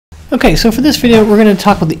Okay, so for this video, we're going to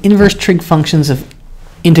talk about the inverse trig functions of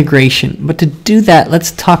integration. But to do that,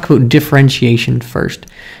 let's talk about differentiation first.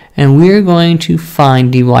 And we're going to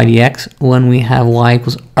find dy dx when we have y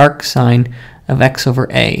equals arcsine of x over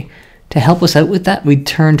a. To help us out with that, we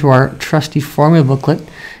turn to our trusty formula booklet,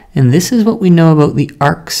 and this is what we know about the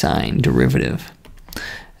arcsine derivative.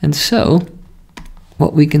 And so,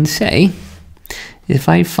 what we can say, if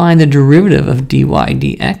I find the derivative of dy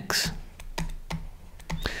dx,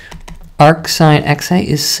 arcsine xa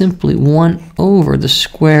is simply 1 over the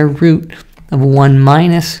square root of 1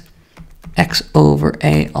 minus x over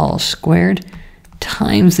a all squared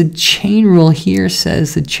times the chain rule here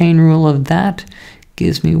says the chain rule of that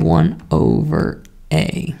gives me 1 over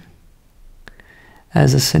a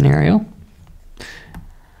as a scenario,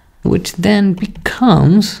 which then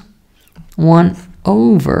becomes 1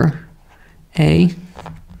 over a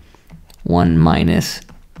 1 minus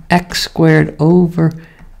x squared over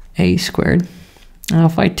a squared. Now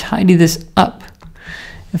if I tidy this up,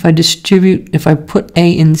 if I put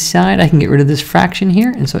a inside, I can get rid of this fraction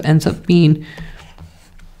here, and so it ends up being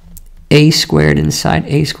a squared inside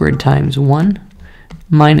a squared times 1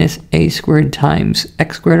 minus a squared times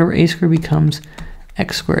x squared over a squared becomes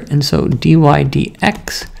x squared. And so dy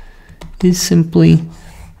dx is simply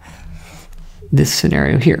this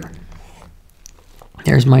scenario here.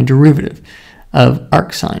 There's my derivative of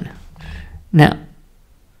arcsine. Now,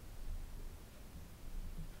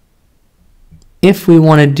 if we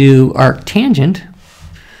want to do arctangent,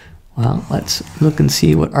 well, let's look and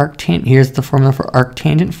see what arctangent, here's the formula for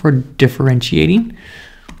arctangent for differentiating.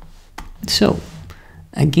 So,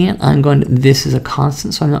 again, this is a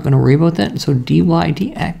constant, so I'm not going to worry about that. So dy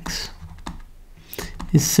dx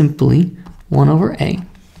is simply 1 over a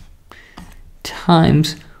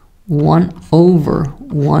times 1 over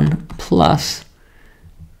 1 plus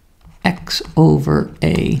x over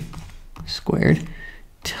a squared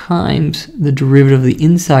times the derivative of the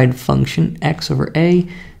inside function, x over a,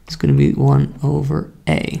 is going to be 1 over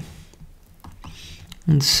a.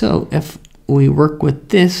 And so if we work with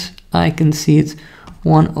this, I can see it's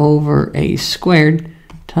 1 over a squared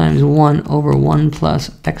times 1 over 1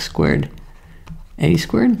 plus x squared a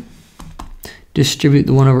squared. Distribute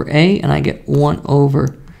the 1 over a, and I get 1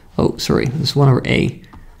 over, oh, sorry, this is 1 over a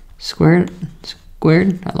squared.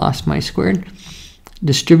 I lost my squared.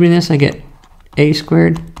 Distributing this, I get a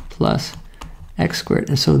squared plus x squared.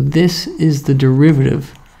 And so this is the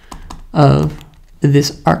derivative of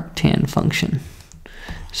this arctan function.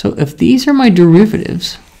 So if these are my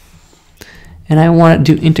derivatives and I want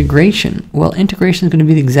to do integration, well, integration is going to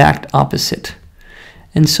be the exact opposite.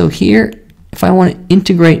 And so here, if I want to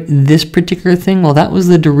integrate this particular thing, well, that was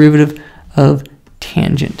the derivative of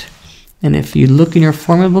tangent. And if you look in your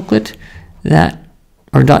formula booklet,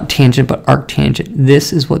 or not tangent, but arctangent,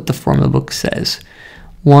 this is what the formula book says.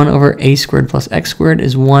 1 over a squared plus x squared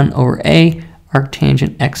is 1 over a,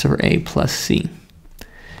 arctangent x over a plus c.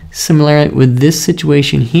 Similarly, with this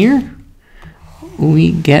situation here,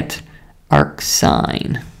 we get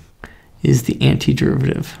arcsine is the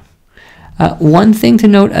antiderivative. One thing to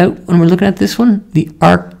note out when we're looking at this one, the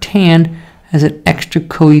arctan has an extra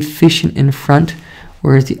coefficient in front,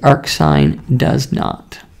 whereas the arcsine does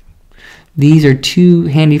not. These are two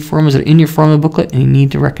handy formulas that are in your formula booklet, and you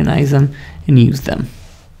need to recognize them and use them.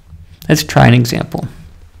 Let's try an example.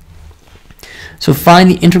 So find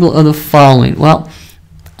the integral of the following. Well,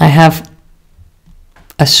 I have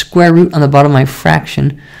a square root on the bottom of my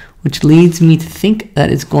fraction, which leads me to think that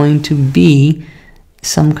it's going to be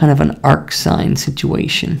some kind of an arcsine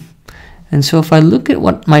situation. And so if I look at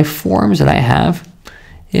what my forms that I have,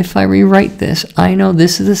 if I rewrite this, I know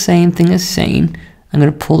this is the same thing as saying, I'm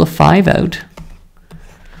going to pull the 5 out,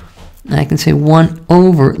 and I can say 1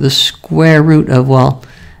 over the square root of, well,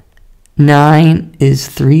 9 is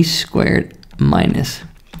 3 squared minus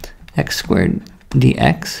x squared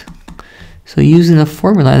dx. So using the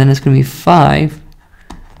formula, then it's going to be 5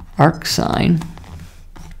 arcsine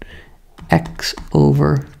x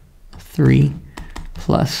over 3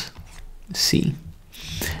 plus c.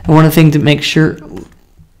 And one of the things to make sure,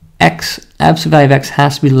 x, absolute value of x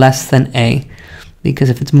has to be less than a, because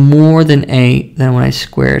if it's more than a, then when I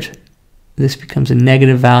square it, this becomes a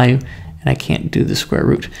negative value, and I can't do the square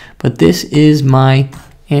root. But this is my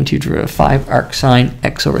antiderivative, 5 arcsine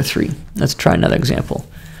x over 3. Let's try another example.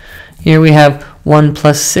 Here we have 1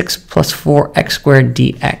 plus 6 plus 4 x squared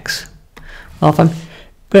dx. Well, if I'm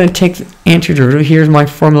going to take the antiderivative, here's my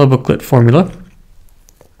formula booklet formula.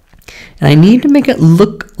 And I need to make it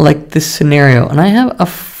look like this scenario. And I have a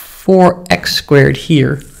 4x squared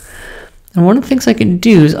here. And one of the things I can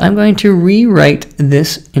do is I'm going to rewrite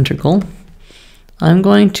this integral I'm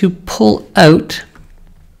going to pull out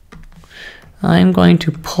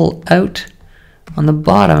on the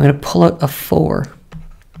bottom, I'm going to pull out a 4,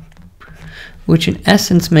 which in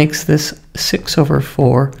essence makes this 6 over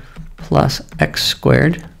 4 plus x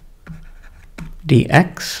squared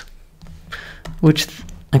dx, which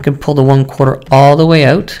I can pull the 1/4 all the way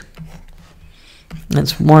out.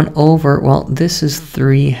 That's 1 over, well, this is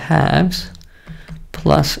 3/2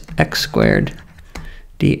 plus x squared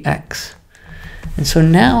dx. And so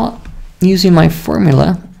now, using my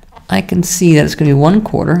formula, I can see that it's going to be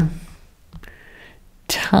 1/4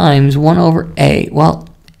 times 1 over a. Well,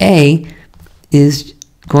 a is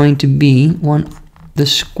going to be the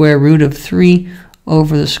square root of 3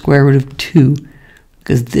 over the square root of 2,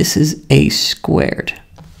 because this is a squared.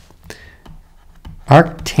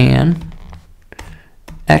 Arctan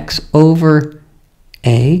x over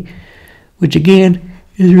a, which again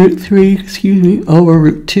is root 3, over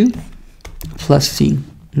root 2, plus c.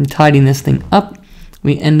 And tidying this thing up,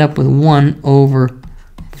 we end up with 1 over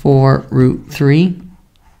 4 root 3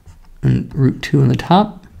 and root 2 on the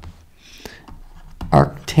top,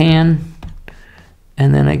 arctan,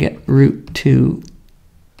 and then I get root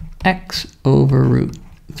 2x over root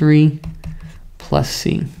 3 plus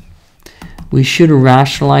c. We should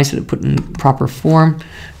rationalize it, put it in proper form.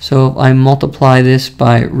 So if I multiply this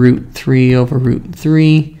by root 3 over root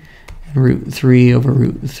 3 and root 3 over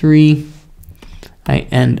root 3, I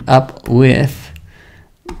end up with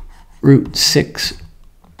root 6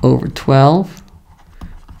 over 12,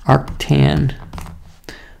 arctan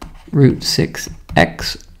root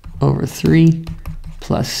 6x over 3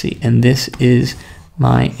 plus c. And this is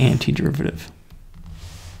my antiderivative.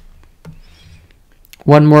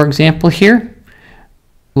 One more example here.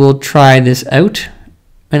 We'll try this out.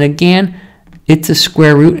 And again, it's a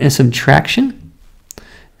square root and a subtraction.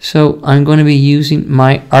 So I'm going to be using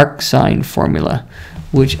my arcsine formula,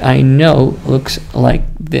 which I know looks like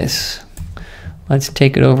this. Let's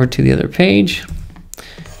take it over to the other page.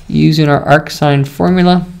 Using our arcsine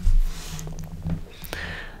formula,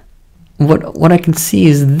 what I can see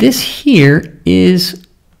is this here is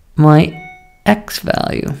my x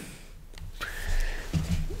value.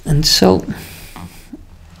 And so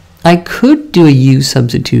I could do a u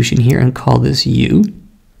substitution here and call this u.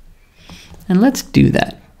 And let's do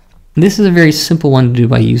that. This is a very simple one to do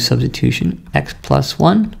by u substitution. X plus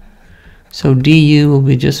 1. So du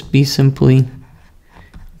will just be simply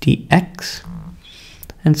dx.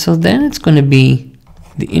 And so then it's going to be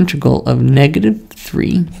the integral of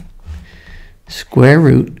 -3 square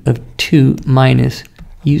root of 2 minus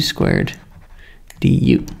u squared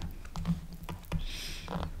du.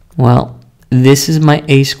 Well, this is my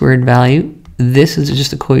a squared value. This is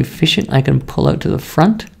just a coefficient I can pull out to the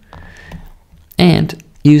front. And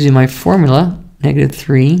using my formula,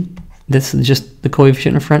 -3, this is just the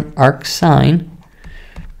coefficient in front, arcsine.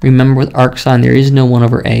 Remember with arcsine, there is no 1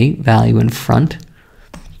 over a value in front.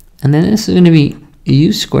 And then this is going to be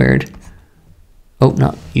u squared,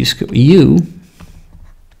 u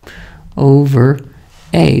over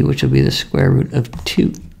a, which will be the square root of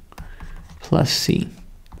 2 plus c.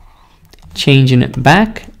 Changing it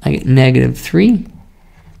back, I get -3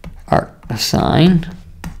 arcsine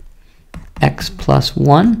x plus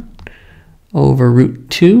 1 over root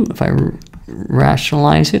 2. If I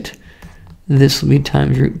rationalize it, this will be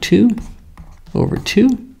times root 2 over 2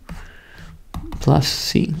 plus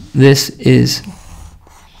c. This is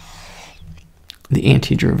the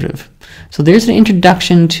antiderivative. So there's an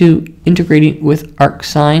introduction to integrating with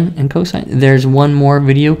arcsine and cosine. There's one more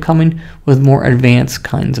video coming with more advanced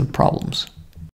kinds of problems.